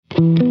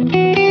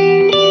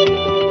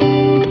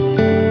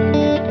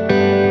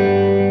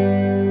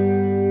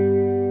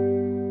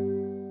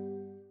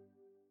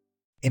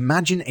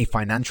Imagine a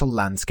financial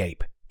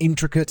landscape,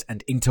 intricate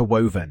and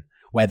interwoven,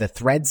 where the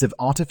threads of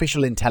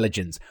artificial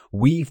intelligence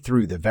weave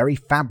through the very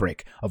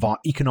fabric of our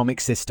economic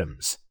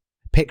systems.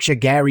 Picture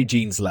Gary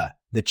Gensler,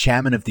 the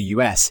chairman of the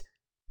US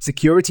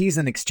Securities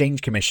and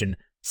Exchange Commission,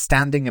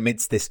 standing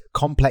amidst this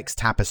complex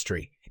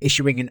tapestry,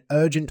 issuing an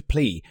urgent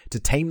plea to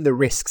tame the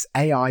risks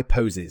AI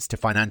poses to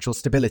financial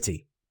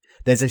stability.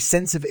 There's a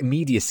sense of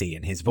immediacy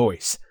in his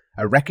voice,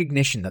 a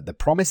recognition that the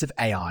promise of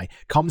AI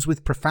comes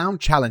with profound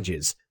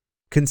challenges.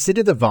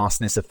 Consider the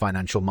vastness of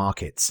financial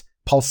markets,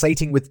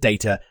 pulsating with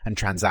data and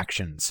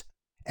transactions.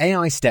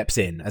 AI steps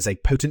in as a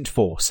potent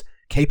force,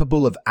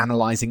 capable of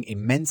analyzing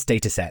immense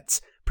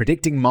datasets,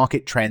 predicting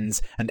market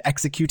trends, and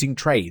executing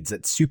trades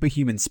at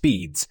superhuman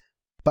speeds.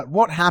 But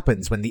what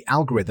happens when the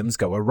algorithms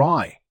go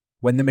awry?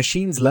 When the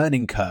machine's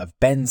learning curve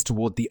bends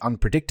toward the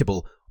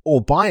unpredictable, or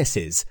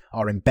biases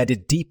are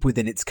embedded deep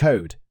within its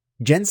code?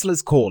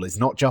 Gensler's call is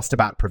not just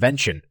about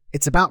prevention,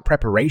 it's about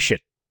preparation.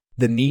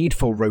 The need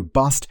for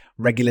robust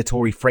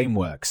regulatory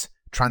frameworks,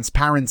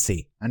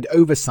 transparency, and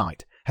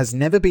oversight has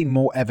never been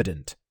more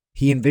evident.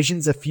 He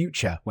envisions a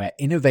future where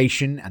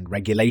innovation and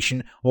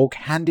regulation walk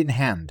hand in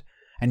hand,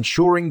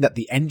 ensuring that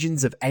the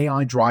engines of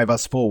AI drive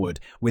us forward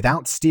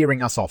without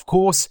steering us off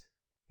course.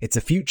 It's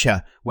a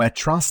future where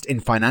trust in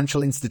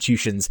financial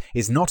institutions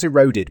is not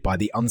eroded by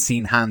the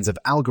unseen hands of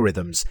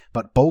algorithms,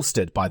 but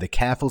bolstered by the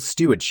careful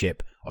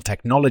stewardship of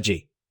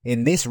technology.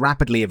 In this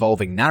rapidly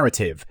evolving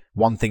narrative,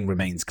 one thing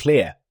remains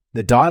clear.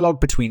 The dialogue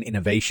between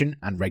innovation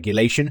and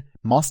regulation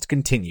must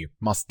continue,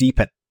 must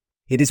deepen.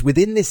 It is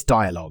within this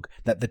dialogue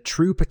that the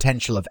true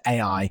potential of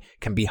AI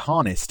can be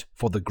harnessed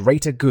for the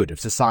greater good of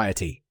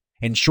society,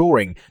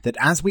 ensuring that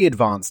as we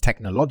advance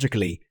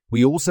technologically,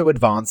 we also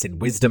advance in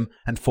wisdom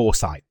and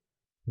foresight.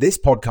 This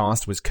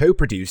podcast was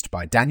co-produced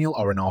by Daniel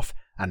Oronoff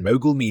and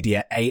Mogul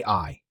Media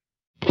AI.